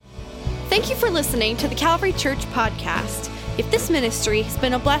Thank you for listening to the Calvary Church podcast. If this ministry has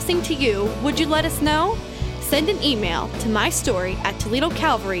been a blessing to you, would you let us know? Send an email to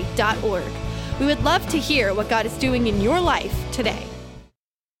mystory@toledocalvary.org. We would love to hear what God is doing in your life today.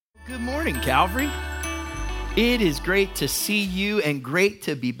 Good morning, Calvary. It is great to see you and great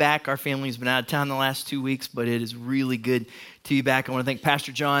to be back. Our family's been out of town the last 2 weeks, but it is really good to be back. I want to thank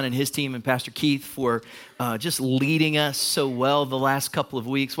Pastor John and his team and Pastor Keith for just leading us so well the last couple of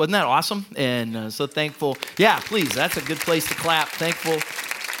weeks. Wasn't that awesome? And so thankful. Yeah, please, that's a good place to clap. Thankful.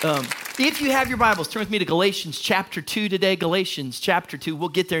 If you have your Bibles, turn with me to Galatians chapter 2 today. Galatians chapter 2. We'll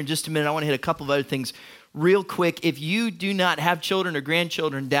get there in just a minute. I want to hit a couple of other things real quick. If you do not have children or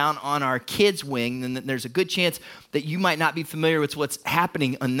grandchildren down on our kids wing, then there's a good chance that you might not be familiar with what's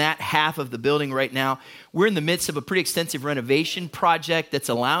happening on that half of the building right now. We're in the midst of a pretty extensive renovation project that's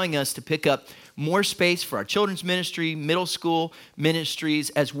allowing us to pick up more space for our children's ministry, middle school ministries,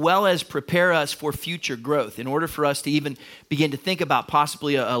 as well as prepare us for future growth. In order for us to even begin to think about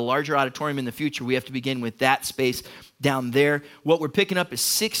possibly a larger auditorium in the future, we have to begin with that space down there. What we're picking up is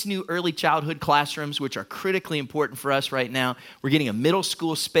 6 new early childhood classrooms, which are critically important for us right now. We're getting a middle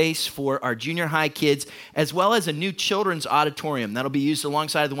school space for our junior high kids, as well as a new children's auditorium that'll be used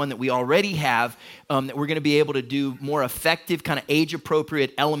alongside the one that we already have, that we're going to be able to do more effective, kind of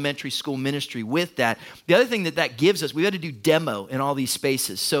age-appropriate elementary school ministry with that. The other thing that gives us, we had to do demo in all these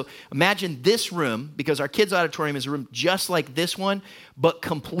spaces. So imagine this room, because our kids' auditorium is a room just like this one, but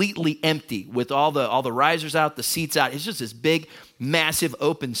completely empty with all the risers out, the seats out. It's just this big, massive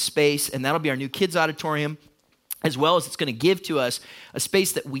open space, and that'll be our new kids' auditorium, as well as it's going to give to us a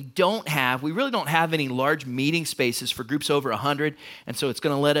space that we don't have. We really don't have any large meeting spaces for groups over 100, and so it's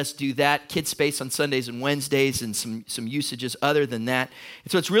going to let us do that. Kids space on Sundays and Wednesdays and some usages other than that.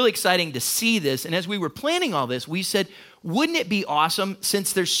 And so it's really exciting to see this, and as we were planning all this, we said, wouldn't it be awesome,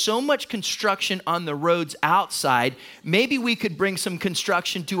 since there's so much construction on the roads outside, maybe we could bring some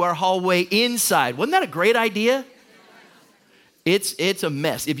construction to our hallway inside. Wasn't that a great idea? It's a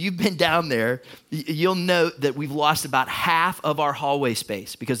mess. If you've been down there, you'll note that we've lost about half of our hallway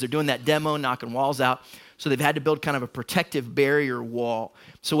space because they're doing that demo, knocking walls out. So they've had to build kind of a protective barrier wall.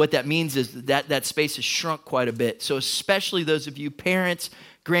 So what that means is that space has shrunk quite a bit. So especially those of you parents,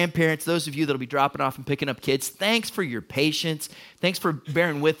 grandparents, those of you that'll be dropping off and picking up kids, thanks for your patience. Thanks for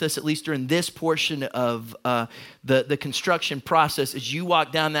bearing with us, at least during this portion of the construction process. As you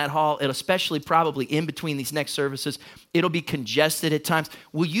walk down that hall, and especially probably in between these next services, it'll be congested at times.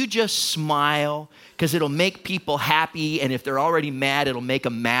 Will you just smile? Because it'll make people happy, and if they're already mad, it'll make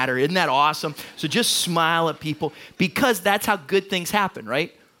them madder. Isn't that awesome? So just smile at people, because that's how good things happen,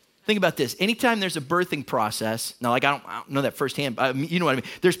 right? Think about this. Anytime there's a birthing process, now like I don't know that firsthand, but you know what I mean.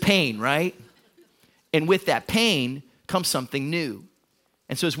 There's pain, right? And with that pain comes something new.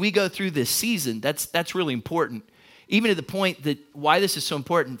 And so as we go through this season, that's really important. Even to the point that why this is so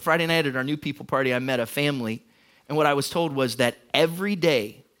important, Friday night at our new people party, I met a family, and what I was told was that every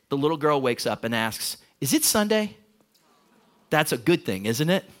day the little girl wakes up and asks, "Is it Sunday?" That's a good thing, isn't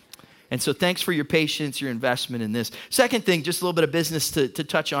it? And so thanks for your patience, your investment in this. Second thing, just a little bit of business to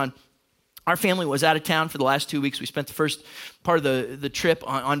touch on. Our family was out of town for the last 2 weeks. We spent the first part of the trip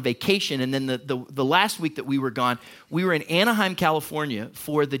on vacation. And then the last week that we were gone, we were in Anaheim, California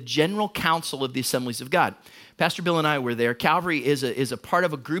for the General Council of the Assemblies of God. Pastor Bill and I were there. Calvary is a part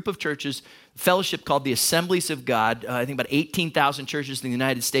of a group of churches, fellowship called the Assemblies of God. I think about 18,000 churches in the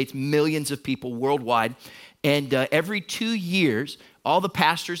United States, millions of people worldwide. And every 2 years, all the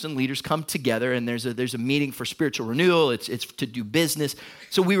pastors and leaders come together, and there's a meeting for spiritual renewal. It's to do business.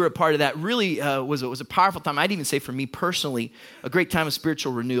 So we were a part of that. Really was a powerful time. I'd even say for me personally, a great time of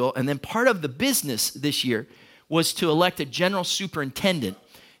spiritual renewal. And then part of the business this year was to elect a general superintendent.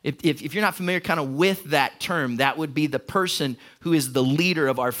 If you're not familiar kind of with that term, that would be the person who is the leader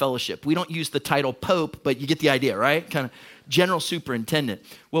of our fellowship. We don't use the title Pope, but you get the idea, right? Kind of general superintendent.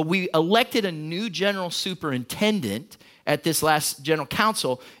 Well, we elected a new general superintendent at this last general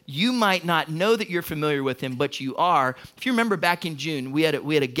council. You might not know that you're familiar with him, but you are. If you remember back in June, we had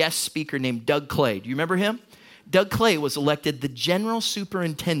a guest speaker named Doug Clay. Do you remember him? Doug Clay was elected the general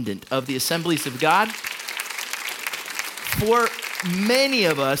superintendent of the Assemblies of God. For many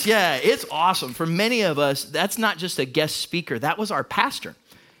of us, yeah, it's awesome. For many of us, that's not just a guest speaker. That was our pastor.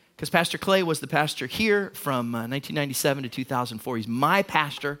 Because Pastor Clay was the pastor here from 1997 to 2004. He's my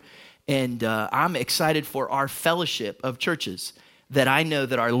pastor. And I'm excited for our fellowship of churches that I know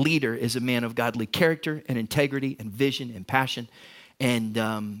that our leader is a man of godly character and integrity and vision and passion. And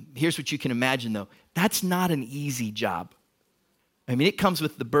here's what you can imagine, though. That's not an easy job. I mean, it comes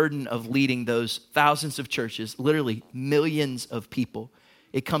with the burden of leading those thousands of churches, literally millions of people,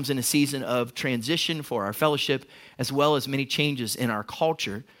 It comes in a season of transition for our fellowship, as well as many changes in our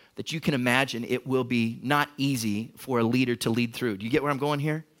culture that you can imagine it will be not easy for a leader to lead through. Do you get where I'm going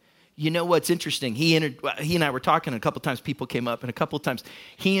here? You know what's interesting? He and I were talking, and a couple times people came up, and a couple times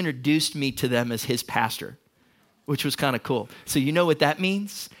he introduced me to them as his pastor, which was kind of cool. So you know what that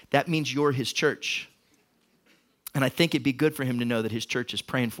means? That means you're his church. And I think it'd be good for him to know that his church is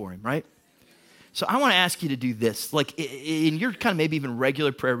praying for him, right? So I want to ask you to do this. Like in your kind of maybe even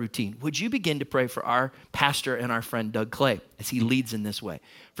regular prayer routine, would you begin to pray for our pastor and our friend Doug Clay as he leads in this way?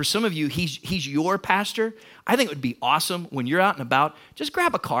 For some of you, he's your pastor. I think it would be awesome when you're out and about, just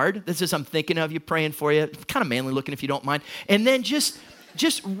grab a card that says, I'm thinking of you, praying for you, kind of manly looking if you don't mind, and then just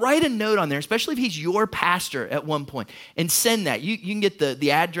write a note on there, especially if he's your pastor at one point, and send that. You can get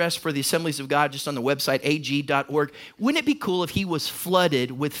the address for the Assemblies of God just on the website, ag.org. Wouldn't it be cool if he was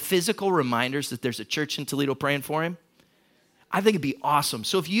flooded with physical reminders that there's a church in Toledo praying for him? I think it'd be awesome.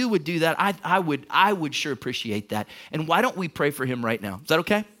 So if you would do that, I would sure appreciate that. And why don't we pray for him right now? Is that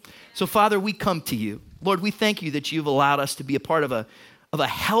okay? So Father, we come to you. Lord, we thank you that you've allowed us to be a part of a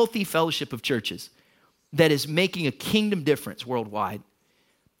healthy fellowship of churches that is making a kingdom difference worldwide.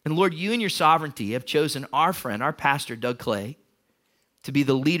 And Lord, you in your sovereignty have chosen our friend, our pastor, Doug Clay, to be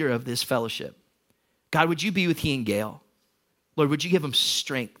the leader of this fellowship. God, would you be with he and Gail? Lord, would you give them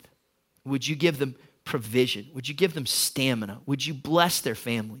strength? Would you give them provision? Would you give them stamina? Would you bless their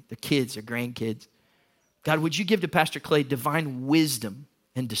family, their kids, their grandkids? God, would you give to Pastor Clay divine wisdom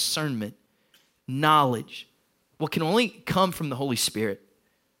and discernment, knowledge, what can only come from the Holy Spirit?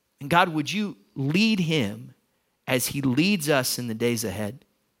 And God, would you lead him as he leads us in the days ahead?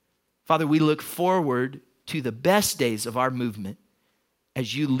 Father, we look forward to the best days of our movement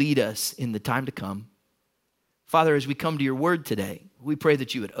as you lead us in the time to come. Father, as we come to your word today, we pray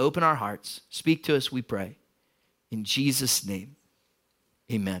that you would open our hearts. Speak to us, we pray. In Jesus' name,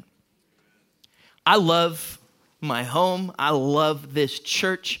 amen. I love my home. I love this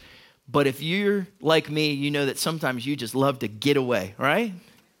church. But if you're like me, you know that sometimes you just love to get away, right?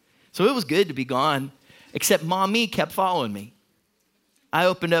 So it was good to be gone, except Mommy kept following me. I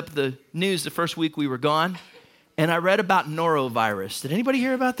opened up the news the first week we were gone, and I read about norovirus. Did anybody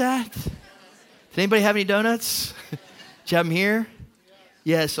hear about that? Did anybody have any donuts? Did you have them here?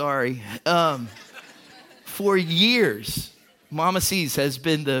 Yeah, sorry. For years, Mama C's has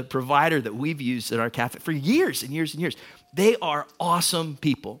been the provider that we've used at our cafe for years and years and years. They are awesome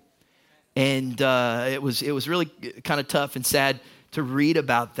people. And it was really kind of tough and sad to read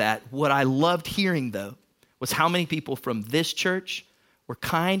about that. What I loved hearing, though, was how many people from this church were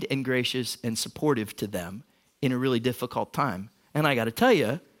kind and gracious and supportive to them in a really difficult time. And I got to tell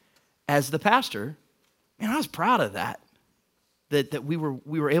you, as the pastor, man, I was proud of that we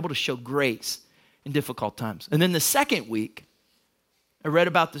were able to show grace in difficult times. And then the second week, I read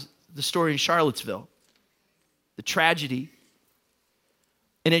about the story in Charlottesville, the tragedy.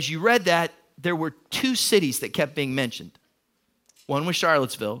 And as you read that, there were two cities that kept being mentioned. One was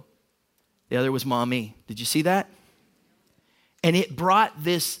Charlottesville. The other was Maumee. Did you see that? And it brought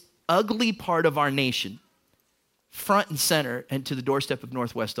this ugly part of our nation front and center and to the doorstep of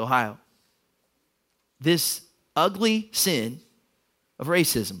Northwest Ohio. This ugly sin of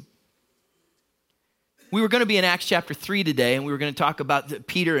racism. We were going to be in Acts chapter 3 today, and we were going to talk about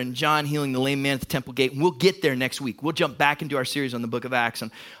Peter and John healing the lame man at the temple gate. And we'll get there next week. We'll jump back into our series on the book of Acts.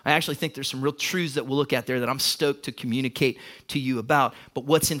 And I actually think there's some real truths that we'll look at there that I'm stoked to communicate to you about. But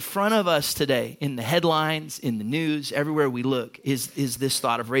what's in front of us today, in the headlines, in the news, everywhere we look, is this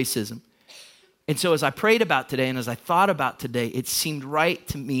thought of racism. And so as I prayed about today and as I thought about today, it seemed right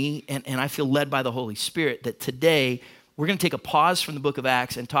to me, and I feel led by the Holy Spirit, that today we're going to take a pause from the book of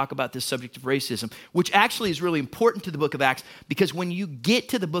Acts and talk about this subject of racism, which actually is really important to the book of Acts, because when you get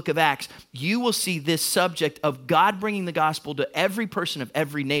to the book of Acts, you will see this subject of God bringing the gospel to every person of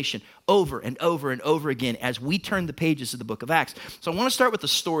every nation over and over and over again as we turn the pages of the book of Acts. So I want to start with a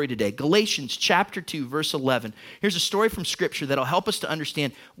story today. Galatians chapter 2, verse 11. Here's a story from Scripture that'll help us to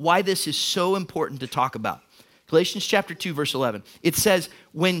understand why this is so important to talk about. Galatians chapter 2, verse 11. It says,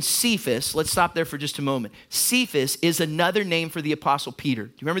 when Cephas, let's stop there for just a moment. Cephas is another name for the Apostle Peter.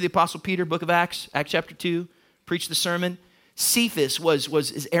 Do you remember the Apostle Peter, book of Acts, Acts chapter 2, preached the sermon? Cephas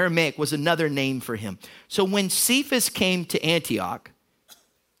was Aramaic, was another name for him. So when Cephas came to Antioch,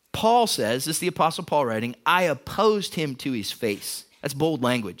 Paul says, this is the Apostle Paul writing, I opposed him to his face. That's bold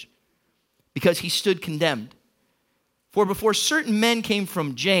language. Because he stood condemned. For before certain men came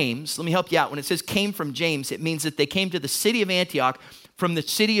from James, let me help you out. When it says came from James, it means that they came to the city of Antioch from the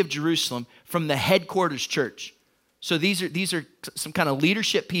city of Jerusalem, from the headquarters church. So these are some kind of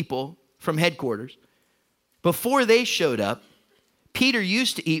leadership people from headquarters. Before they showed up, Peter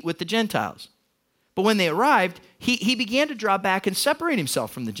used to eat with the Gentiles. But when they arrived, he began to draw back and separate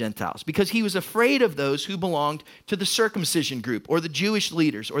himself from the Gentiles because he was afraid of those who belonged to the circumcision group or the Jewish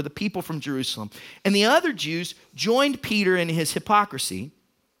leaders or the people from Jerusalem. And the other Jews joined Peter in his hypocrisy,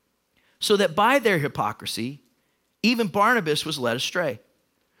 so that by their hypocrisy, even Barnabas was led astray.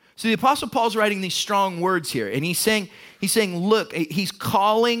 So the Apostle Paul's writing these strong words here, and he's saying, look, he's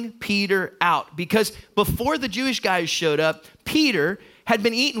calling Peter out because before the Jewish guys showed up, Peter had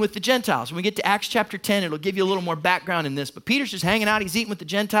been eating with the Gentiles. When we get to Acts chapter 10, it'll give you a little more background in this, but Peter's just hanging out. He's eating with the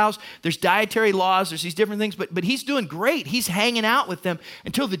Gentiles. There's dietary laws. There's these different things, but he's doing great. He's hanging out with them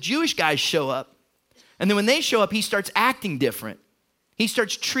until the Jewish guys show up. And then when they show up, he starts acting different. He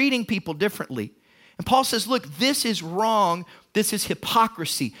starts treating people differently. And Paul says, look, this is wrong. This is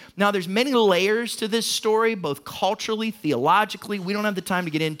hypocrisy. Now, there's many layers to this story, both culturally, theologically. We don't have the time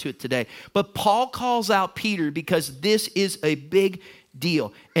to get into it today. But Paul calls out Peter because this is a big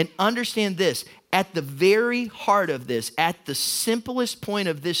deal. And understand this, at the very heart of this, at the simplest point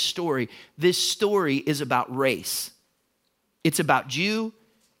of this story is about race. It's about Jew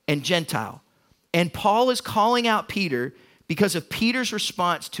and Gentile. And Paul is calling out Peter because of Peter's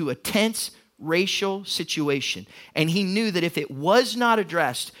response to a tense racial situation. And he knew that if it was not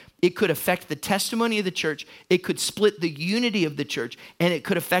addressed, it could affect the testimony of the church, it could split the unity of the church, and it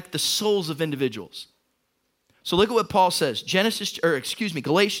could affect the souls of individuals. So look at what Paul says.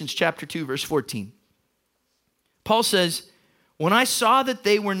 Galatians chapter 2, verse 14. Paul says, when I saw that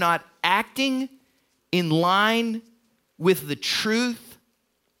they were not acting in line with the truth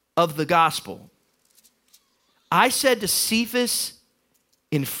of the gospel, I said to Cephas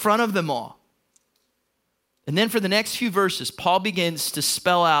in front of them all. And then for the next few verses, Paul begins to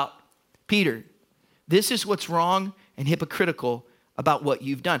spell out, Peter, this is what's wrong and hypocritical about what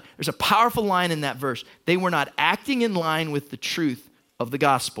you've done. There's a powerful line in that verse. They were not acting in line with the truth of the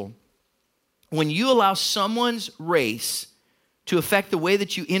gospel. When you allow someone's race to affect the way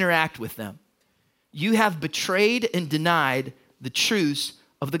that you interact with them, you have betrayed and denied the truths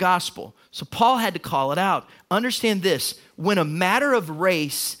of the gospel. So Paul had to call it out. Understand this, when a matter of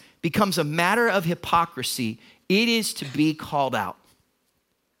race becomes a matter of hypocrisy, it is to be called out.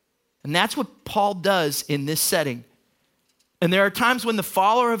 And that's what Paul does in this setting. And there are times when the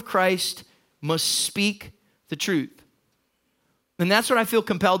follower of Christ must speak the truth. And that's what I feel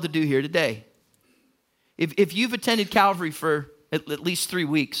compelled to do here today. If you've attended Calvary for at least 3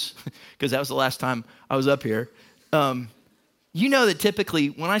 weeks, because that was the last time I was up here, you know that typically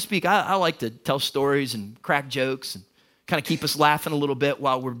when I speak, I like to tell stories and crack jokes and kind of keep us laughing a little bit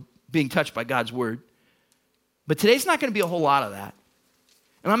while we're being touched by God's word. But today's not going to be a whole lot of that.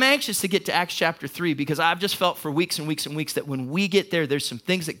 And I'm anxious to get to Acts chapter 3 because I've just felt for weeks and weeks and weeks that when we get there, there's some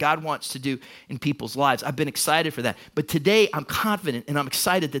things that God wants to do in people's lives. I've been excited for that. But today I'm confident and I'm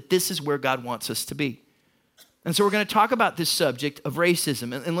excited that this is where God wants us to be. And so we're going to talk about this subject of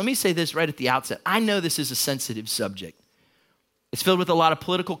racism. And let me say this right at the outset. I know this is a sensitive subject. It's filled with a lot of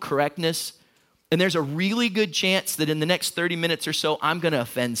political correctness. And there's a really good chance that in the next 30 minutes or so, I'm going to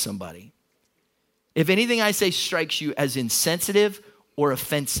offend somebody. If anything I say strikes you as insensitive or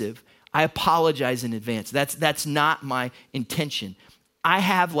offensive, I apologize in advance. That's not my intention. I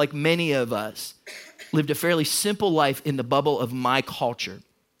have, like many of us, lived a fairly simple life in the bubble of my culture.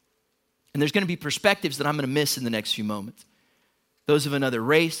 And there's going to be perspectives that I'm going to miss in the next few moments. Those of another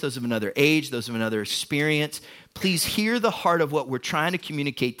race, those of another age, those of another experience. Please hear the heart of what we're trying to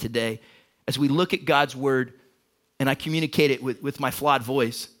communicate today as we look at God's word and I communicate it with my flawed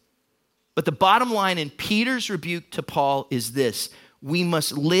voice. But the bottom line in Peter's rebuke to Paul is this: we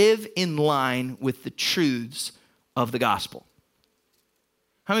must live in line with the truths of the gospel.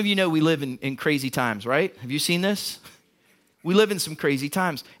 How many of you know we live in crazy times, right? Have you seen this? We live in some crazy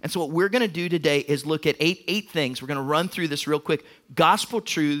times. And so what we're going to do today is look at eight things. We're going to run through this real quick. Gospel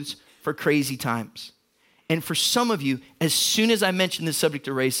truths for crazy times. And for some of you, as soon as I mentioned the subject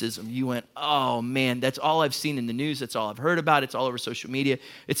of racism, you went, oh man, that's all I've seen in the news. That's all I've heard about. It's all over social media.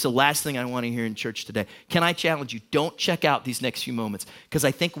 It's the last thing I want to hear in church today. Can I challenge you? Don't check out these next few moments, because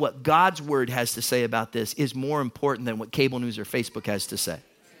I think what God's word has to say about this is more important than what cable news or Facebook has to say.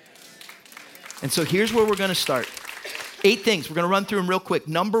 And so here's where we're going to start. 8 things. We're going to run through them real quick.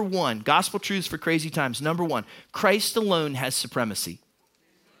 Number 1, gospel truths for crazy times. Number 1, Christ alone has supremacy.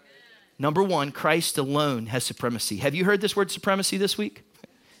 Number 1, Christ alone has supremacy. Have you heard this word supremacy this week?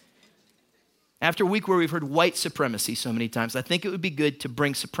 After a week where we've heard white supremacy so many times, I think it would be good to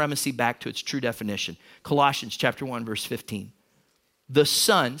bring supremacy back to its true definition. Colossians chapter 1, verse 15. The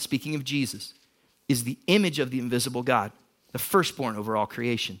Son, speaking of Jesus, is the image of the invisible God, the firstborn over all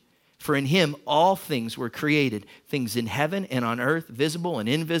creation. For in him all things were created, things in heaven and on earth, visible and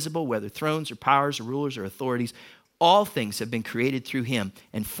invisible, whether thrones or powers or rulers or authorities. All things have been created through him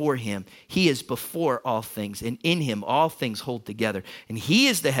and for him. He is before all things, and in him all things hold together. And he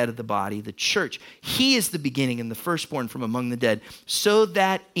is the head of the body, the church. He is the beginning and the firstborn from among the dead, so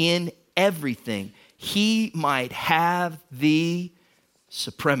that in everything he might have the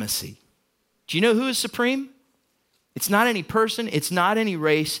supremacy. Do you know who is supreme? It's not any person. It's not any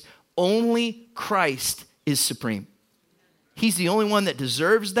race. Only Christ is supreme. He's the only one that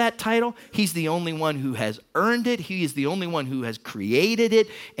deserves that title. He's the only one who has earned it. He is the only one who has created it.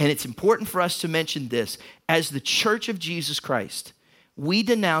 And it's important for us to mention this. As the Church of Jesus Christ, we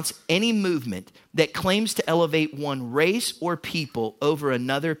denounce any movement that claims to elevate one race or people over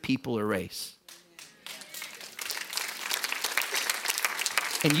another people or race.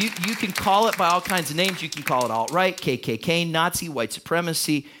 And you can call it by all kinds of names. You can call it alt-right, KKK, Nazi, white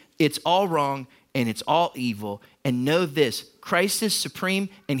supremacy. It's all wrong and it's all evil. And know this, Christ is supreme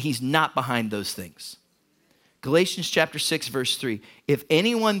and he's not behind those things. Galatians chapter 6, verse 3. If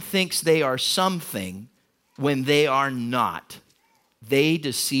anyone thinks they are something when they are not, they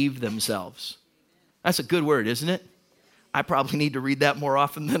deceive themselves. That's a good word, isn't it? I probably need to read that more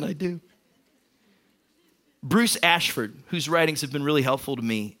often than I do. Bruce Ashford, whose writings have been really helpful to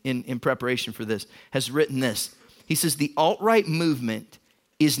me in preparation for this, has written this. He says, the alt-right movement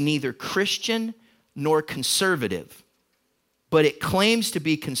is neither Christian nor conservative, but it claims to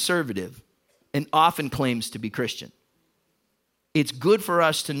be conservative and often claims to be Christian. It's good for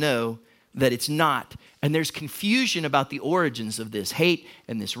us to know that it's not. And there's confusion about the origins of this hate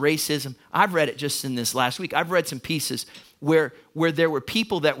and this racism. I've read it just in this last week. I've read some pieces where there were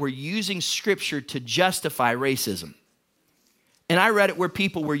people that were using scripture to justify racism. And I read it where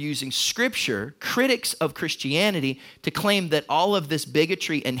people were using scripture, critics of Christianity, to claim that all of this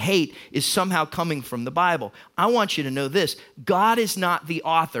bigotry and hate is somehow coming from the Bible. I want you to know this. God is not the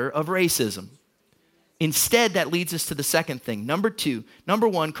author of racism. Instead, that leads us to the second thing. Number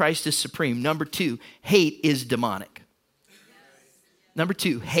one, Christ is supreme. Number two, hate is demonic. Number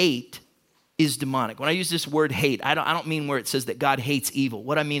two, hate is demonic. When I use this word hate, I don't mean where it says that God hates evil.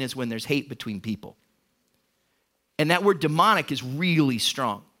 What I mean is when there's hate between people. And that word demonic is really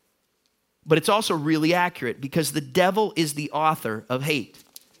strong. But it's also really accurate because the devil is the author of hate.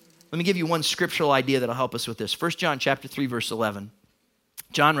 Let me give you one scriptural idea that'll help us with this. 1 John chapter 3, verse 11.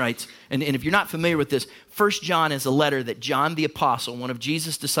 John writes, and if you're not familiar with this, 1 John is a letter that John the Apostle, one of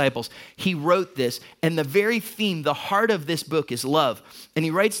Jesus' disciples, he wrote this, and the very theme, the heart of this book is love. And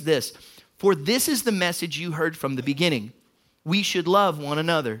he writes this, for this is the message you heard from the beginning. We should love one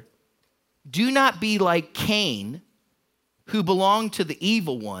another. Do not be like Cain, who belonged to the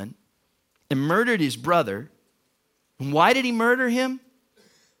evil one and murdered his brother. And why did he murder him?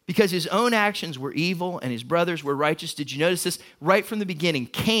 Because his own actions were evil and his brothers were righteous. Did you notice this? Right from the beginning,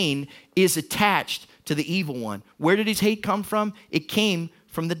 Cain is attached to the evil one. Where did his hate come from? It came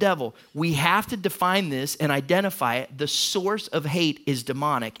from the devil. We have to define this and identify it. The source of hate is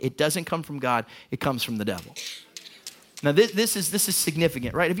demonic. It doesn't come from God. It comes from the devil. Now, this is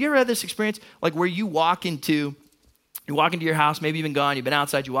significant, right? Have you ever had this experience? Like where you walk into your house, maybe you've been gone, you've been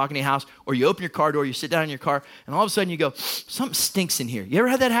outside, you walk into your house, or you open your car door, you sit down in your car, and all of a sudden you go, something stinks in here. You ever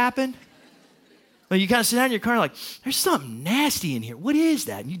had that happen? Like you kind of sit down in your car and like, there's something nasty in here. What is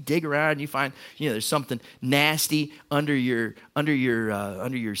that? And you dig around and you find, there's something nasty under your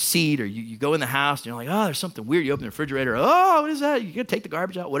seat, or you go in the house and you're like, oh, there's something weird. You open the refrigerator, oh, what is that? You got to take the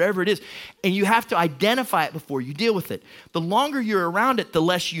garbage out, whatever it is. And you have to identify it before you deal with it. The longer you're around it, the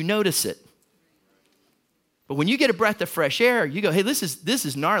less you notice it. But when you get a breath of fresh air, you go, hey, this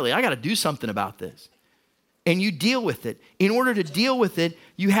is gnarly. I got to do something about this. And you deal with it. In order to deal with it,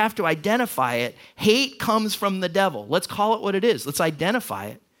 you have to identify it. Hate comes from the devil. Let's call it what it is. Let's identify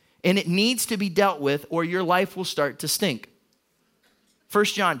it. And it needs to be dealt with or your life will start to stink. 1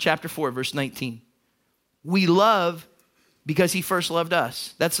 John chapter 4, verse 19. We love because he first loved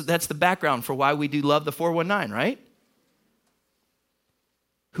us. That's the background for why we do love the 419, right?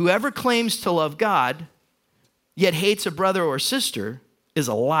 Whoever claims to love God yet hates a brother or sister is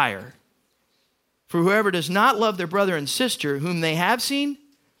a liar. For whoever does not love their brother and sister whom they have seen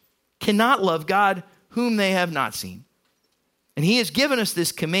cannot love God whom they have not seen. And he has given us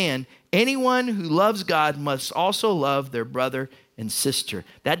this command, anyone who loves God must also love their brother and sister.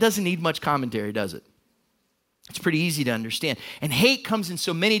 That doesn't need much commentary, does it? It's pretty easy to understand. And hate comes in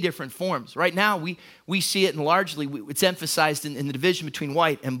so many different forms. Right now, we see it, and largely it's emphasized in the division between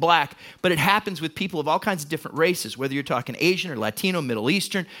white and black, but it happens with people of all kinds of different races, whether you're talking Asian or Latino, Middle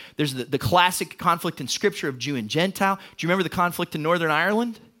Eastern. There's the classic conflict in Scripture of Jew and Gentile. Do you remember the conflict in Northern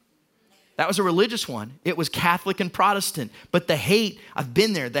Ireland? That was a religious one. It was Catholic and Protestant. But the hate, I've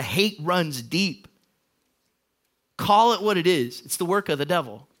been there, the hate runs deep. Call it what it is. It's the work of the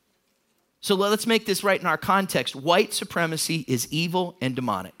devil. So let's make this right in our context. White supremacy is evil and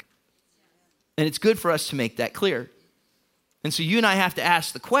demonic. And it's good for us to make that clear. And so you and I have to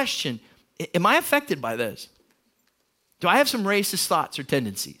ask the question, am I affected by this? Do I have some racist thoughts or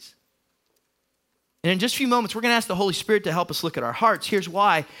tendencies? And in just a few moments, we're going to ask the Holy Spirit to help us look at our hearts. Here's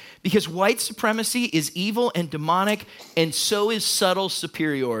why. Because white supremacy is evil and demonic, and so is subtle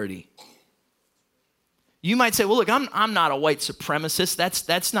superiority. You might say, well, look, I'm not a white supremacist.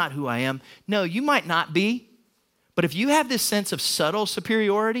 That's not who I am. No, you might not be. But if you have this sense of subtle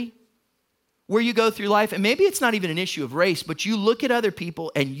superiority, where you go through life, and maybe it's not even an issue of race, but you look at other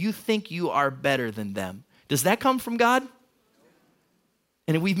people and you think you are better than them. Does that come from God?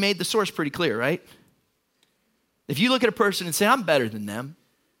 And we've made the source pretty clear, right? If you look at a person and say, I'm better than them,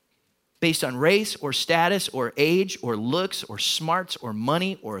 based on race or status or age or looks or smarts or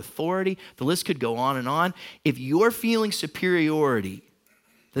money or authority, the list could go on and on. If you're feeling superiority,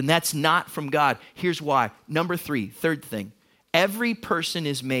 then that's not from God. Here's why. Number 3, third thing. Every person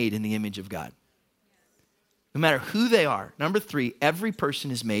is made in the image of God. No matter who they are. Number 3, every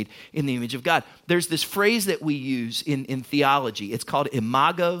person is made in the image of God. There's this phrase that we use in theology. It's called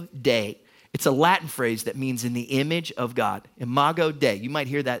imago Dei. It's a Latin phrase that means in the image of God. Imago Dei. You might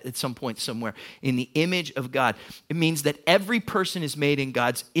hear that at some point somewhere. In the image of God. It means that every person is made in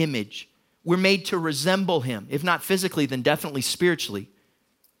God's image. We're made to resemble him. If not physically, then definitely spiritually.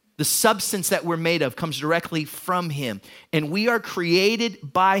 The substance that we're made of comes directly from him. And we are created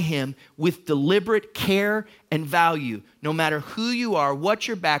by him with deliberate care and value. No matter who you are, what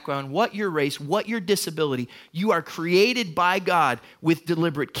your background, what your race, what your disability, you are created by God with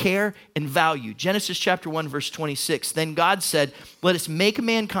deliberate care and value. Genesis chapter 1, verse 26. Then God said, let us make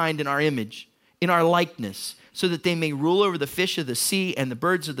mankind in our image, in our likeness, so that they may rule over the fish of the sea and the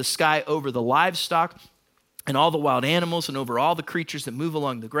birds of the sky, over the livestock, and all the wild animals, and over all the creatures that move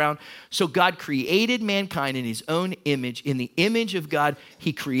along the ground. So God created mankind in his own image. In the image of God,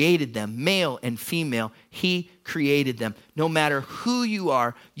 he created them. Male and female, he created them. No matter who you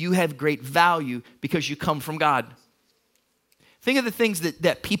are, you have great value because you come from God. Think of the things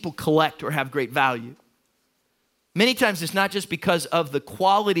that people collect or have great value. Many times it's not just because of the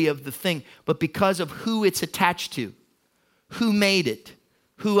quality of the thing, but because of who it's attached to, who made it,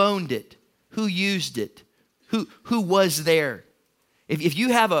 who owned it, who used it. Who was there? If you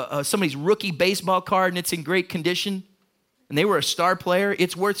have somebody's rookie baseball card and it's in great condition and they were a star player,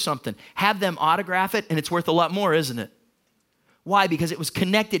 it's worth something. Have them autograph it and it's worth a lot more, isn't it? Why? Because it was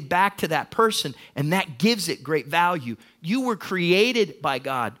connected back to that person and that gives it great value. You were created by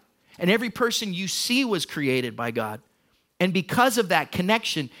God and every person you see was created by God. And because of that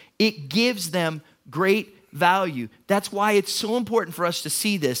connection, it gives them great value. That's why it's so important for us to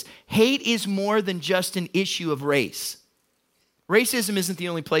see this. Hate is more than just an issue of race. Racism isn't the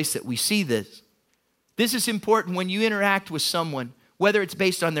only place that we see this. This is important when you interact with someone, whether it's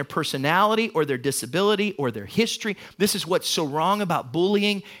based on their personality or their disability or their history. This is what's so wrong about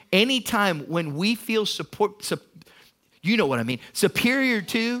bullying. Anytime when we feel you know what I mean, superior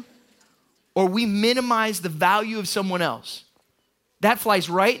to, or we minimize the value of someone else, that flies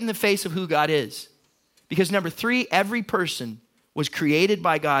right in the face of who God is. Because number 3, every person was created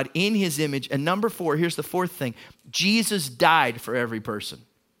by God in his image. And number 4, here's the fourth thing. Jesus died for every person.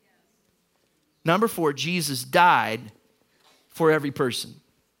 Number 4, Jesus died for every person.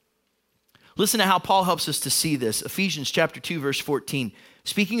 Listen to how Paul helps us to see this. Ephesians chapter 2, verse 14.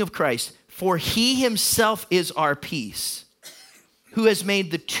 Speaking of Christ, for he himself is our peace, who has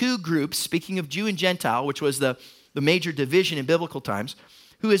made the two groups, speaking of Jew and Gentile, which was the major division in biblical times,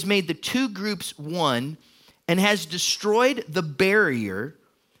 who has made the two groups one and has destroyed the barrier,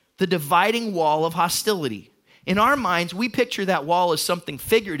 the dividing wall of hostility. In our minds, we picture that wall as something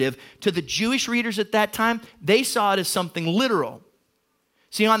figurative. To the Jewish readers at that time, they saw it as something literal.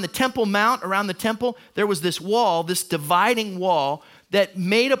 See, on the Temple Mount, around the temple, there was this wall, this dividing wall that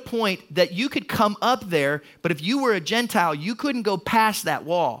made a point that you could come up there, but if you were a Gentile, you couldn't go past that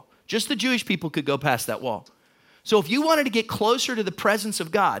wall. Just the Jewish people could go past that wall. So if you wanted to get closer to the presence of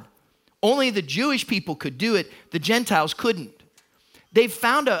God, only the Jewish people could do it. The Gentiles couldn't. They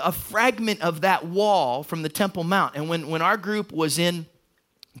found a fragment of that wall from the Temple Mount. And when our group was in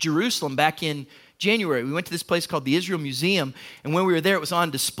Jerusalem back in January, we went to this place called the Israel Museum. And when we were there, it was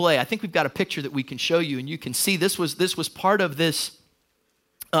on display. I think we've got a picture that we can show you. And you can see this was part of this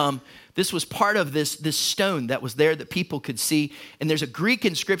This was part of this stone that was there that people could see. And there's a Greek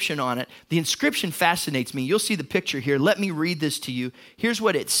inscription on it. The inscription fascinates me. You'll see the picture here. Let me read this to you. Here's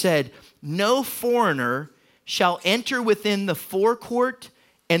what it said. No foreigner shall enter within the forecourt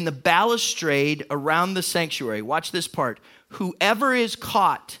and the balustrade around the sanctuary. Watch this part. Whoever is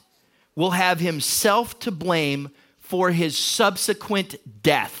caught will have himself to blame for his subsequent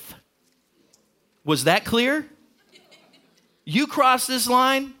death. Was that clear? You cross this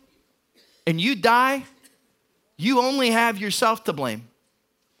line and you die, you only have yourself to blame.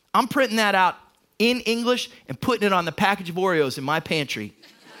 I'm printing that out in English and putting it on the package of Oreos in my pantry.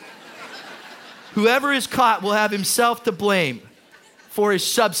 Whoever is caught will have himself to blame for his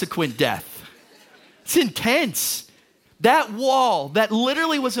subsequent death. It's intense. That wall, that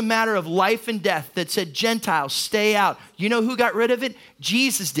literally was a matter of life and death that said, Gentiles, stay out. You know who got rid of it?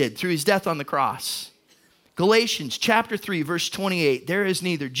 Jesus did through his death on the cross. Galatians chapter 3, verse 28, there is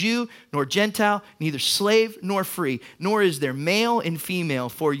neither Jew nor Gentile, neither slave nor free, nor is there male and female,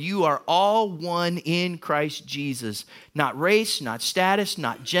 for you are all one in Christ Jesus. Not race, not status,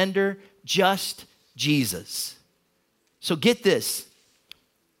 not gender, just Jesus. So get this.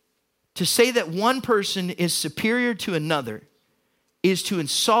 To say that one person is superior to another is to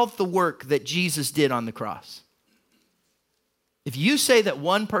insult the work that Jesus did on the cross. If you say that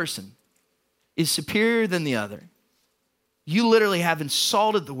one person is superior than the other, you literally have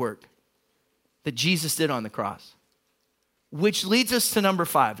insulted the work that Jesus did on the cross. Which leads us to number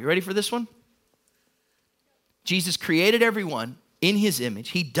 5. You ready for this one? Jesus created everyone in his image.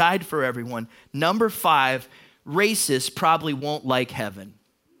 He died for everyone. Number 5, racists probably won't like heaven.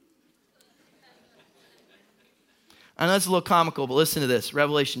 I know it's a little comical, but listen to this.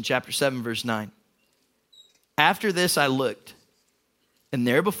 Revelation chapter 7, verse 9. After this I looked, and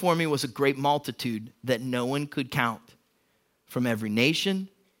there before me was a great multitude that no one could count, from every nation,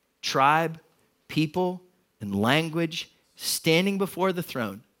 tribe, people, and language, standing before the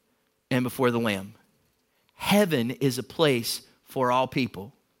throne and before the Lamb. Heaven is a place for all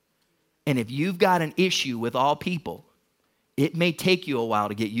people. And if you've got an issue with all people, it may take you a while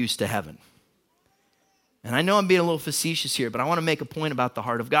to get used to heaven. And I know I'm being a little facetious here, but I want to make a point about the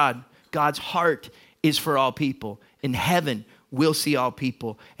heart of God. God's heart is for all people. In heaven, we'll see all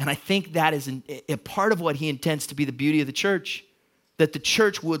people. And I think that is a part of what he intends to be the beauty of the church. That the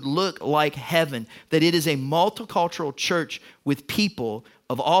church would look like heaven. That it is a multicultural church with people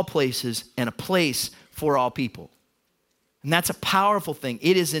of all places and a place for all people. And that's a powerful thing.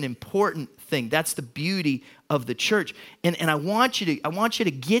 It is an important thing. That's the beauty of the church. And I want you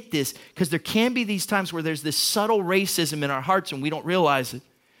to get this, because there can be these times where there's this subtle racism in our hearts and we don't realize it.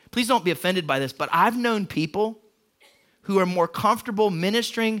 Please don't be offended by this, but I've known people who are more comfortable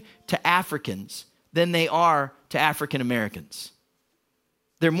ministering to Africans than they are to African Americans.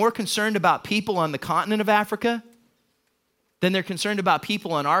 They're more concerned about people on the continent of Africa than they're concerned about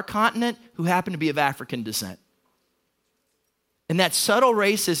people on our continent who happen to be of African descent. And that subtle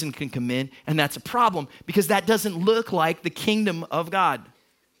racism can come in, and that's a problem because that doesn't look like the kingdom of God.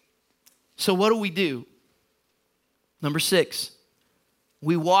 So what do? Number 6,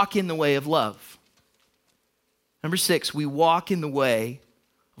 we walk in the way of love. Number 6, we walk in the way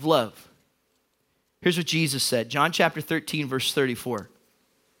of love. Here's what Jesus said, John chapter 13, verse 34.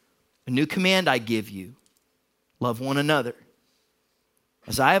 A new command I give you, love one another.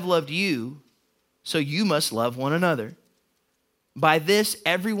 As I have loved you, so you must love one another. By this,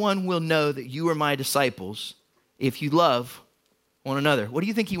 everyone will know that you are my disciples if you love one another. What do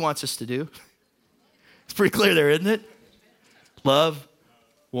you think he wants us to do? It's pretty clear there, isn't it? Love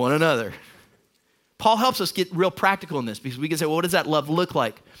one another. Paul helps us get real practical in this because we can say, well, what does that love look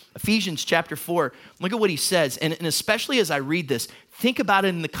like? Ephesians chapter 4, look at what he says. And especially as I read this, think about it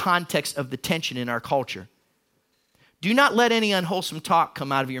in the context of the tension in our culture. Do not let any unwholesome talk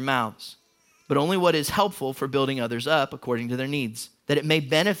come out of your mouths, but only what is helpful for building others up according to their needs, that it may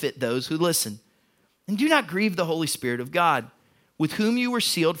benefit those who listen. And do not grieve the Holy Spirit of God, with whom you were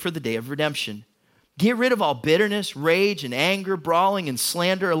sealed for the day of redemption. Get rid of all bitterness, rage, and anger, brawling, and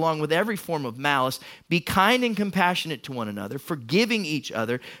slander, along with every form of malice. Be kind and compassionate to one another, forgiving each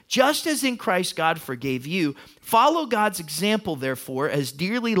other, just as in Christ God forgave you. Follow God's example, therefore, as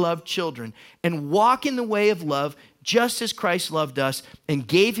dearly loved children, and walk in the way of love, just as Christ loved us and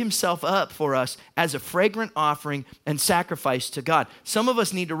gave himself up for us as a fragrant offering and sacrifice to God. Some of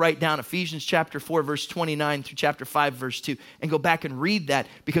us need to write down Ephesians chapter 4, verse 29 through chapter 5, verse 2, and go back and read that,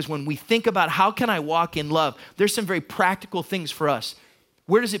 because when we think about how can I walk in love, there's some very practical things for us.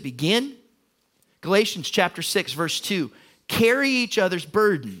 Where does it begin? Galatians chapter 6, verse 2, carry each other's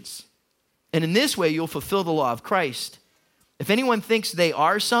burdens, and in this way you'll fulfill the law of Christ. If anyone thinks they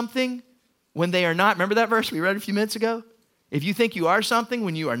are something when they are not, remember that verse we read a few minutes ago? If you think you are something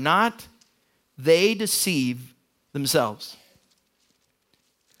when you are not, they deceive themselves.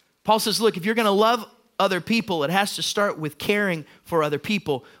 Paul says, look, if you're going to love other people, it has to start with caring for other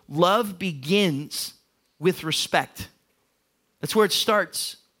people. Love begins with respect. That's where it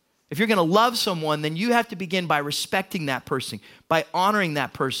starts. If you're going to love someone, then you have to begin by respecting that person, by honoring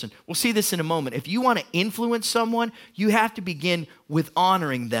that person. We'll see this in a moment. If you want to influence someone, you have to begin with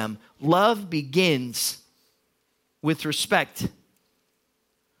honoring them. Love begins with respect.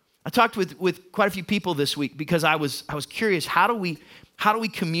 I talked with quite a few people this week because I was curious, how do we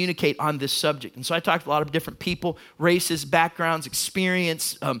communicate on this subject? And so I talked to a lot of different people, races, backgrounds,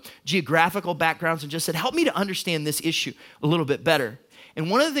 experience, geographical backgrounds, and just said, help me to understand this issue a little bit better. And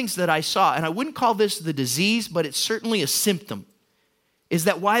one of the things that I saw, and I wouldn't call this the disease, but it's certainly a symptom, is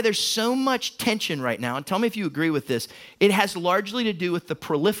that why there's so much tension right now, and tell me if you agree with this, it has largely to do with the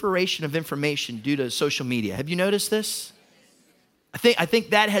proliferation of information due to social media. Have you noticed this? I think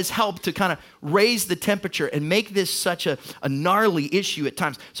that has helped to kind of raise the temperature and make this such a gnarly issue at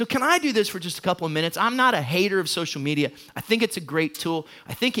times. So can I do this for just a couple of minutes? I'm not a hater of social media. I think it's a great tool.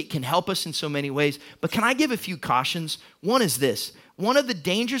 I think it can help us in so many ways. But can I give a few cautions? One is this. One of the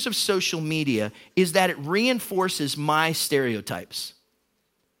dangers of social media is that it reinforces my stereotypes.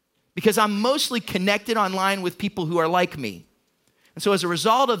 Because I'm mostly connected online with people who are like me. And so as a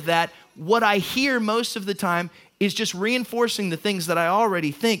result of that, what I hear most of the time is just reinforcing the things that I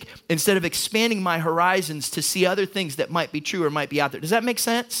already think instead of expanding my horizons to see other things that might be true or might be out there. Does that make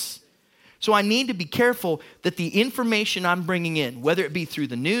sense? So I need to be careful that the information I'm bringing in, whether it be through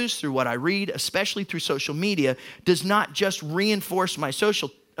the news, through what I read, especially through social media, does not just reinforce my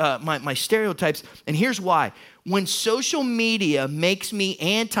my stereotypes. And here's why. When social media makes me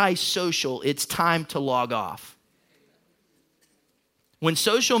antisocial, it's time to log off. When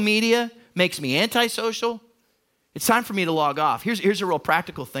social media makes me antisocial, it's time for me to log off. Here's a real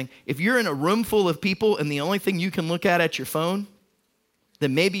practical thing. If you're in a room full of people and the only thing you can look at your phone,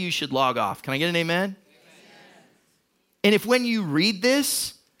 then maybe you should log off. Can I get an amen? Amen. And if when you read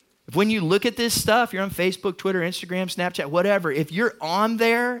this, if when you look at this stuff, you're on Facebook, Twitter, Instagram, Snapchat, whatever, if you're on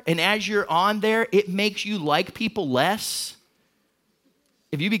there and as you're on there, it makes you like people less,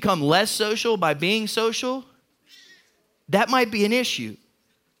 if you become less social by being social, that might be an issue.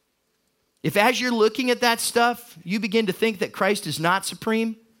 If as you're looking at that stuff, you begin to think that Christ is not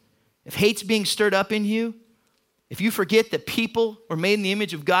supreme, if hate's being stirred up in you, if you forget that people were made in the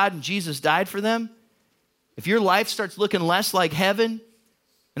image of God and Jesus died for them, if your life starts looking less like heaven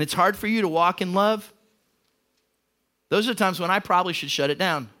and it's hard for you to walk in love, those are times when I probably should shut it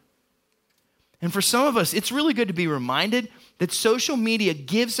down. And for some of us, it's really good to be reminded that social media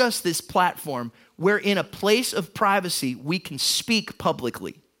gives us this platform where in a place of privacy, we can speak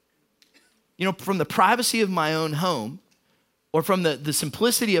publicly. You know, from the privacy of my own home or from the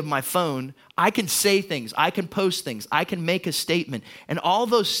simplicity of my phone, I can say things, I can post things, I can make a statement. And all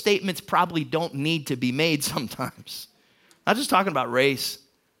those statements probably don't need to be made sometimes. I'm just talking about race,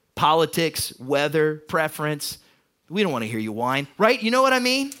 politics, weather, preference. We don't want to hear you whine, right? You know what I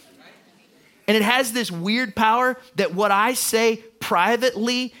mean? And it has this weird power that what I say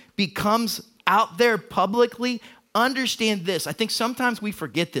privately becomes out there publicly. Understand this. I think sometimes we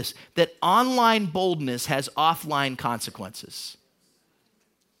forget this, that online boldness has offline consequences.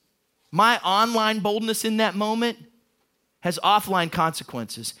 My online boldness in that moment has offline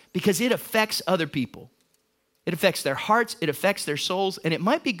consequences because it affects other people. It affects their hearts, it affects their souls, and it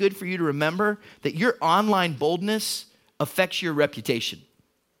might be good for you to remember that your online boldness affects your reputation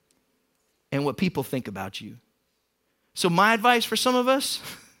and what people think about you. So my advice for some of us,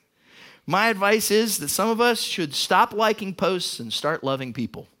 my advice is that some of us should stop liking posts and start loving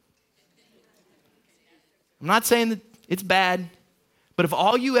people. I'm not saying that it's bad, but if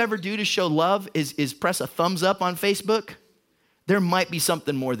all you ever do to show love is press a thumbs up on Facebook, there might be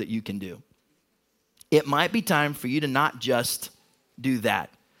something more that you can do. It might be time for you to not just do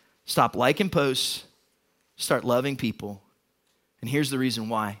that. Stop liking posts, start loving people. And here's the reason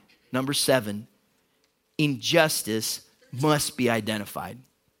why. Number 7, injustice must be identified.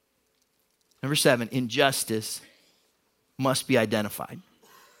 Number 7, injustice must be identified.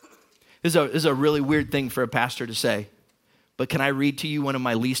 This is a really weird thing for a pastor to say, but can I read to you one of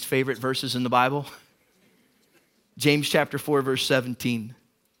my least favorite verses in the Bible? James chapter 4, verse 17.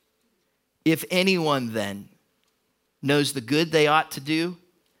 If anyone then knows the good they ought to do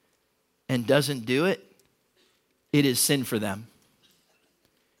and doesn't do it, it is sin for them.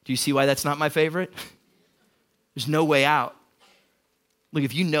 Do you see why that's not my favorite? There's no way out. Look,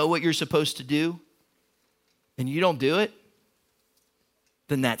 if you know what you're supposed to do and you don't do it,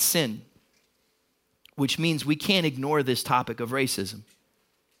 then that's sin, which means we can't ignore this topic of racism.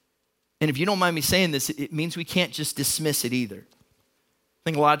 And if you don't mind me saying this, it means we can't just dismiss it either. I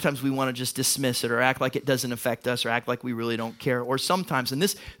think a lot of times we want to just dismiss it or act like it doesn't affect us or act like we really don't care. Or sometimes, and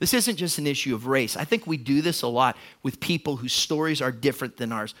this isn't just an issue of race. I think we do this a lot with people whose stories are different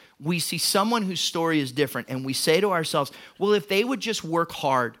than ours. We see someone whose story is different and we say to ourselves, well, if they would just work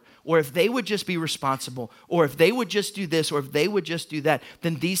hard, or if they would just be responsible, or if they would just do this, or if they would just do that,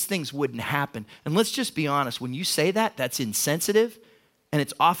 then these things wouldn't happen. And let's just be honest, when you say that, that's insensitive and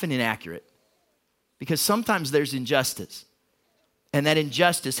it's often inaccurate. Because sometimes there's injustice. And that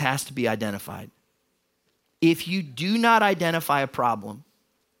injustice has to be identified. If you do not identify a problem,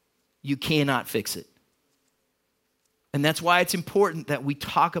 you cannot fix it. And that's why it's important that we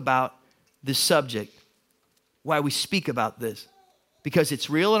talk about this subject, why we speak about this. Because it's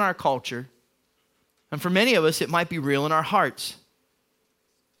real in our culture, and for many of us, it might be real in our hearts.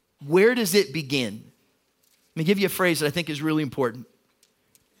 Where does it begin? Let me give you a phrase that I think is really important.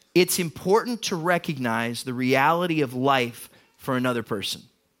 It's important to recognize the reality of life for another person.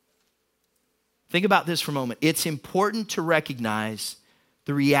 Think about this for a moment. It's important to recognize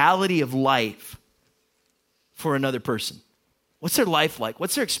the reality of life for another person. What's their life like?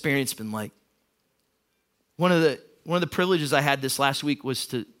 What's their experience been like? One of the privileges I had this last week was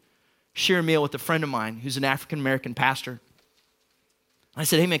to share a meal with a friend of mine who's an African-American pastor. I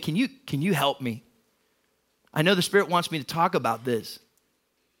said, hey man, can you help me? I know the Spirit wants me to talk about this,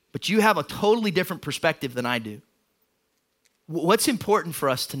 but you have a totally different perspective than I do. What's important for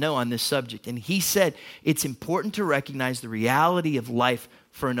us to know on this subject? And he said, it's important to recognize the reality of life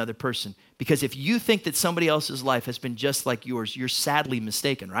for another person. Because if you think that somebody else's life has been just like yours, you're sadly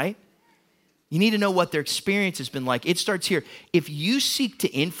mistaken, right? You need to know what their experience has been like. It starts here. If you seek to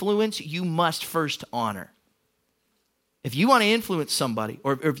influence, you must first honor. If you want to influence somebody,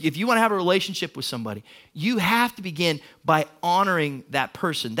 or if you want to have a relationship with somebody, you have to begin by honoring that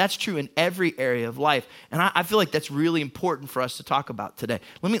person. That's true in every area of life. And I feel like that's really important for us to talk about today.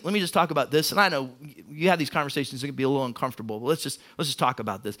 Let me just talk about this. And I know you have these conversations, it can be a little uncomfortable, but let's just talk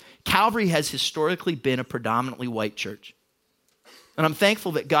about this. Calvary has historically been a predominantly white church. And I'm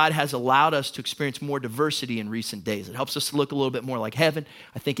thankful that God has allowed us to experience more diversity in recent days. It helps us to look a little bit more like heaven.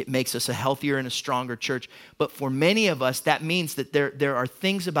 I think it makes us a healthier and a stronger church. But for many of us, that means that there are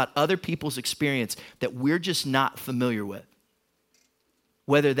things about other people's experience that we're just not familiar with.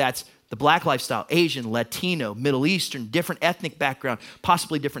 Whether that's the Black lifestyle, Asian, Latino, Middle Eastern, different ethnic background,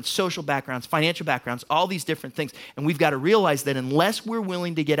 possibly different social backgrounds, financial backgrounds, all these different things. And we've got to realize that unless we're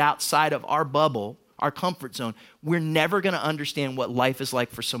willing to get outside of our bubble, our comfort zone, we're never going to understand what life is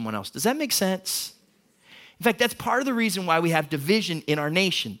like for someone else. Does that make sense? In fact, that's part of the reason why we have division in our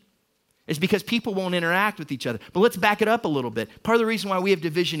nation, is because people won't interact with each other. But let's back it up a little bit. Part of the reason why we have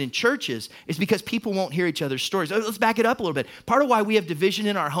division in churches is because people won't hear each other's stories. Let's back it up a little bit. Part of why we have division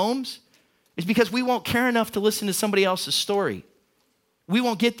in our homes is because we won't care enough to listen to somebody else's story. We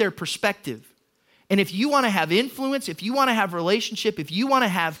won't get their perspective. And if you want to have influence, if you want to have relationship, if you want to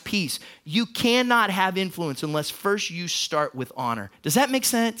have peace, you cannot have influence unless first you start with honor. Does that make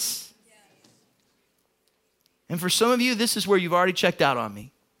sense? Yeah. And for some of you, this is where you've already checked out on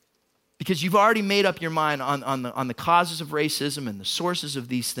me, because you've already made up your mind on the causes of racism and the sources of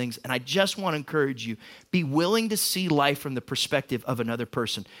these things. And I just want to encourage you, be willing to see life from the perspective of another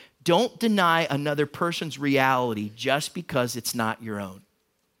person. Don't deny another person's reality just because it's not your own.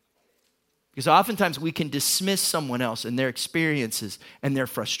 Because oftentimes we can dismiss someone else and their experiences and their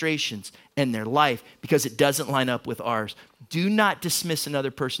frustrations and their life because it doesn't line up with ours. Do not dismiss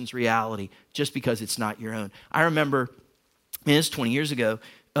another person's reality just because it's not your own. I remember, it's 20 years ago,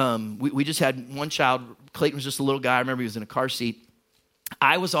 we just had one child. Clayton was just a little guy. I remember he was in a car seat.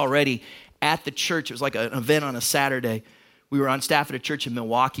 I was already at the church. It was like an event on a Saturday. We were on staff at a church in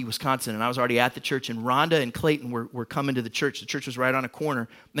Milwaukee, Wisconsin, and I was already at the church, and Rhonda and Clayton were coming to the church. The church was right on a corner.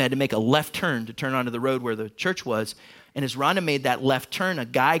 They had to make a left turn to turn onto the road where the church was. And as Rhonda made that left turn, a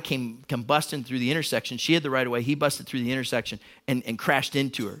guy came busting through the intersection. She had the right of way. He busted through the intersection and crashed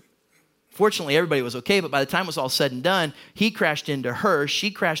into her. Fortunately, everybody was okay, but by the time it was all said and done, he crashed into her.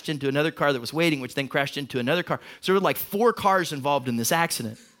 She crashed into another car that was waiting, which then crashed into another car. So there were like 4 cars involved in this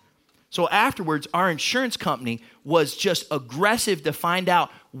accident. So afterwards, our insurance company was just aggressive to find out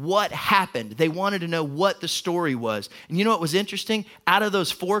what happened. They wanted to know what the story was. And you know what was interesting? Out of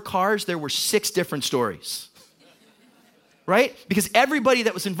those 4 cars, there were 6 different stories. Right? Because everybody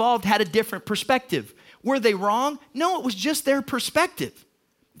that was involved had a different perspective. Were they wrong? No, it was just their perspective.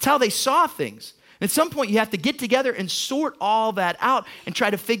 It's how they saw things. At some point, you have to get together and sort all that out and try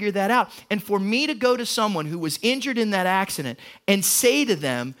to figure that out. And for me to go to someone who was injured in that accident and say to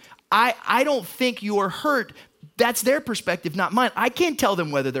them, I don't think you're hurt, that's their perspective, not mine. I can't tell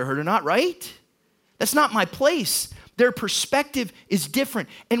them whether they're hurt or not, right? That's not my place. Their perspective is different.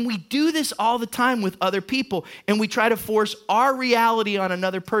 And we do this all the time with other people, and we try to force our reality on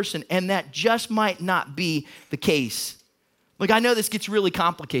another person, and that just might not be the case. Like, I know this gets really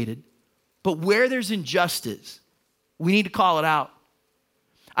complicated, but where there's injustice, we need to call it out.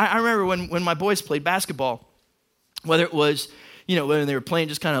 I remember when my boys played basketball, whether it was, when they were playing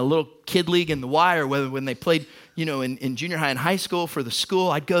just kind of a little kid league in the Y, or whether when they played, in junior high and high school for the school,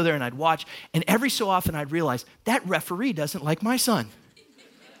 I'd go there and I'd watch. And every so often I'd realize that referee doesn't like my son.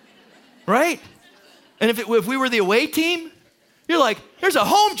 Right? And if we were the away team, you're like, there's a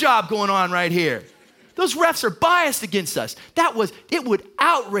home job going on right here. Those refs are biased against us. It would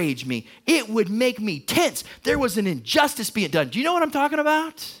outrage me. It would make me tense. There was an injustice being done. Do you know what I'm talking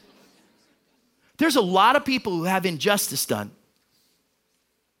about? There's a lot of people who have injustice done.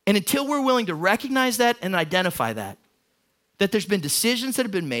 And until we're willing to recognize that and identify that there's been decisions that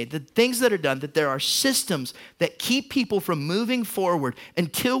have been made, that things that are done, that there are systems that keep people from moving forward,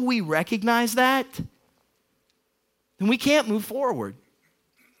 until we recognize that, then we can't move forward.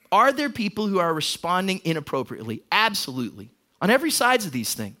 Are there people who are responding inappropriately? Absolutely. On every sides of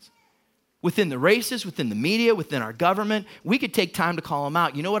these things. Within the races, within the media, within our government, we could take time to call them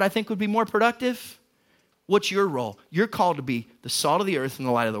out. You know what I think would be more productive? What's your role? You're called to be the salt of the earth and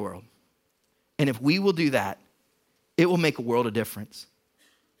the light of the world. And if we will do that, it will make a world of difference.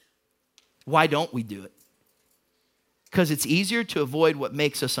 Why don't we do it? Because it's easier to avoid what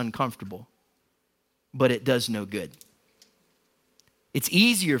makes us uncomfortable, but it does no good. It's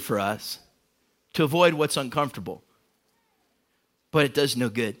easier for us to avoid what's uncomfortable, but it does no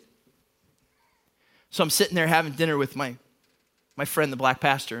good. So I'm sitting there having dinner with my friend, the black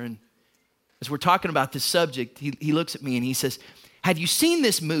pastor, and as we're talking about this subject, he looks at me and he says, have you seen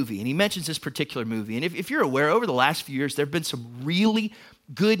this movie? And he mentions this particular movie. And if you're aware, over the last few years, there have been some really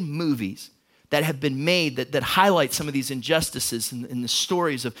good movies that have been made that highlight some of these injustices and the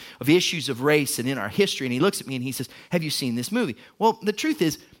stories of issues of race and in our history. And he looks at me and he says, have you seen this movie? Well, the truth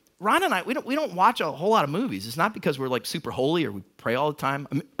is, Ron and I, we don't watch a whole lot of movies. It's not because we're like super holy or we pray all the time.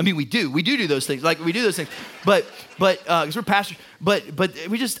 I mean, we do those things. Like we do those things, but because we're pastors, but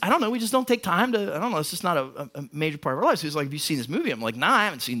we just, I don't know. We just don't take time to, I don't know. It's just not a major part of our lives. So he's like, have you seen this movie? I'm like, nah, I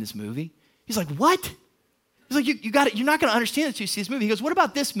haven't seen this movie. He's like, what? He's like, you got it. You're not going to understand it until you see this movie. He goes, what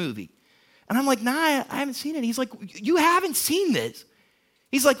about this movie? And I'm like, nah, I haven't seen it. He's like, you haven't seen this.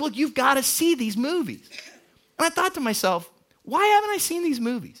 He's like, look, you've got to see these movies. And I thought to myself, why haven't I seen these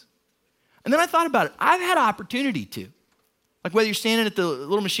movies? And then I thought about it. I've had opportunity to. Like whether you're standing at the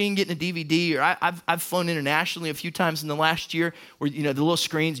little machine getting a DVD, or I've flown internationally a few times in the last year where, the little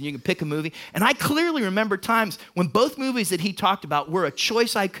screens and you can pick a movie. And I clearly remember times when both movies that he talked about were a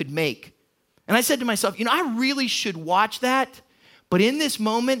choice I could make. And I said to myself, I really should watch that. But in this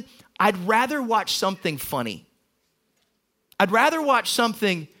moment, I'd rather watch something funny. I'd rather watch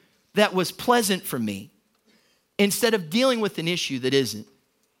something that was pleasant for me instead of dealing with an issue that isn't.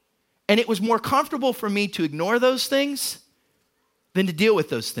 And it was more comfortable for me to ignore those things than to deal with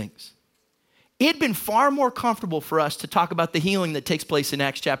those things. It had been far more comfortable for us to talk about the healing that takes place in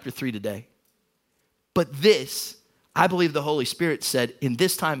Acts chapter 3 today. But this, I believe the Holy Spirit said, in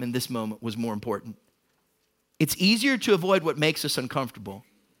this time, in this moment, was more important. It's easier to avoid what makes us uncomfortable,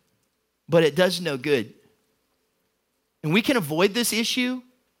 but it does no good. And we can avoid this issue,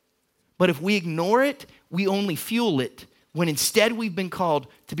 but if we ignore it, we only fuel it, when instead we've been called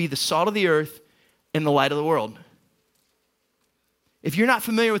to be the salt of the earth and the light of the world. If you're not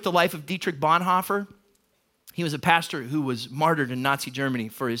familiar with the life of Dietrich Bonhoeffer, he was a pastor who was martyred in Nazi Germany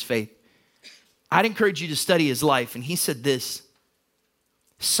for his faith. I'd encourage you to study his life, and he said this: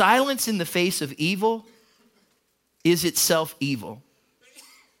 silence in the face of evil is itself evil.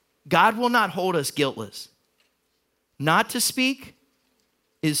 God will not hold us guiltless. Not to speak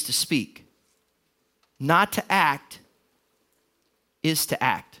is to speak. Not to act is to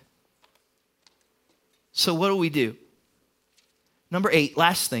act. So what do? Number 8,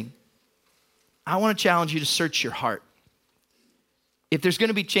 last thing. I want to challenge you to search your heart. If there's going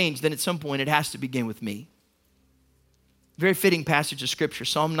to be change, then at some point it has to begin with me. Very fitting passage of scripture,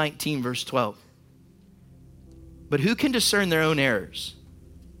 Psalm 19, verse 12. But who can discern their own errors?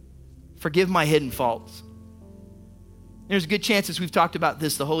 Forgive my hidden faults. There's a good chance, as we've talked about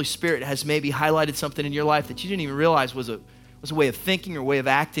this, the Holy Spirit has maybe highlighted something in your life that you didn't even realize was a way of thinking or a way of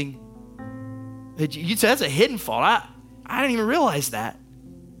acting. You'd say, that's a hidden fault. I didn't even realize that.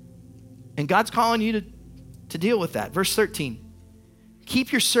 And God's calling you to deal with that. Verse 13,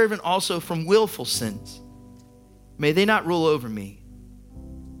 keep your servant also from willful sins. May they not rule over me.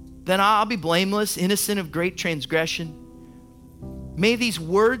 Then I'll be blameless, innocent of great transgression. May these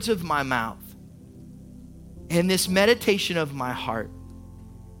words of my mouth and this meditation of my heart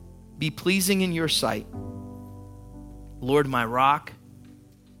be pleasing in your sight, Lord, my rock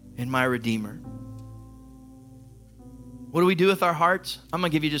and my redeemer. What do we do with our hearts? I'm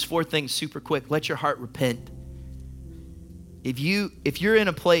going to give you just 4 things super quick. Let your heart repent. If you're in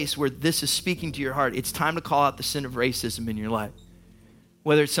a place where this is speaking to your heart, it's time to call out the sin of racism in your life.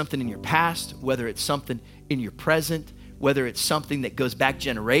 Whether it's something in your past, whether it's something in your present, whether it's something that goes back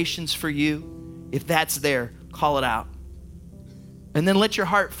generations for you, if that's there, call it out. And then let your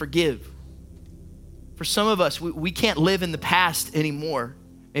heart forgive. For some of us, we can't live in the past anymore.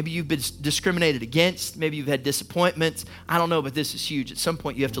 Maybe you've been discriminated against. Maybe you've had disappointments. I don't know, but this is huge. At some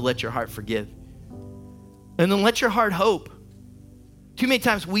point, you have to let your heart forgive. And then let your heart hope. Too many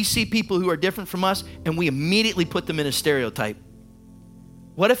times we see people who are different from us and we immediately put them in a stereotype.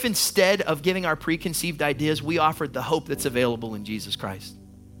 What if instead of giving our preconceived ideas, we offered the hope that's available in Jesus Christ?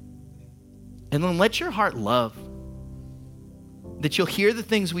 And then let your heart love. That you'll hear the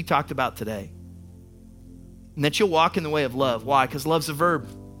things we talked about today. And that you'll walk in the way of love. Why? Because love's a verb.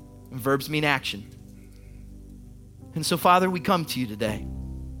 And verbs mean action. And so, Father, we come to you today.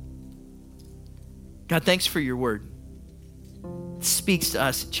 God, thanks for your word. It speaks to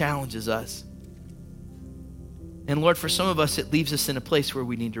us, it challenges us. And Lord, for some of us, it leaves us in a place where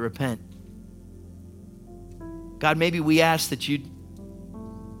we need to repent. God, maybe we ask that you'd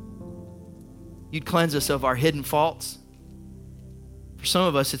cleanse us of our hidden faults. For some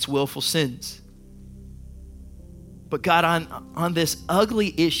of us, it's willful sins. But God, on this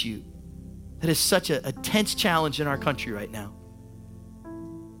ugly issue that is such a tense challenge in our country right now,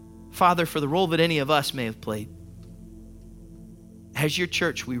 Father, for the role that any of us may have played, as your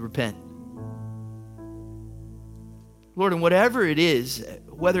church, we repent. Lord, and whatever it is,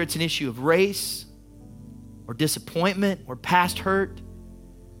 whether it's an issue of race or disappointment or past hurt,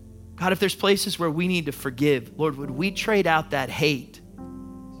 God, if there's places where we need to forgive, Lord, would we trade out that hate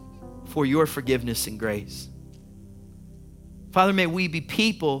for your forgiveness and grace? Father, may we be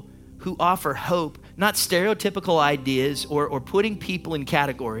people who offer hope, not stereotypical ideas or putting people in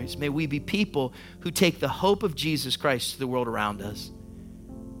categories. May we be people who take the hope of Jesus Christ to the world around us.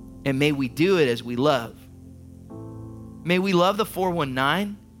 And may we do it as we love. May we love the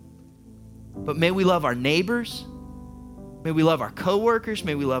 419, but may we love our neighbors. May we love our coworkers.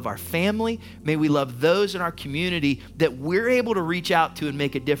 May we love our family. May we love those in our community that we're able to reach out to and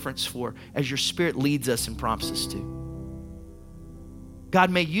make a difference for as your Spirit leads us and prompts us to. God,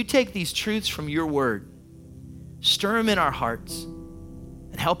 may you take these truths from your word, stir them in our hearts,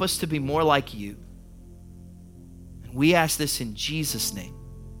 and help us to be more like you. And we ask this in Jesus' name.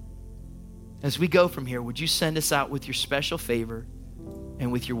 As we go from here, would you send us out with your special favor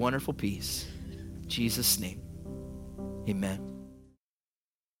and with your wonderful peace? In Jesus' name, amen.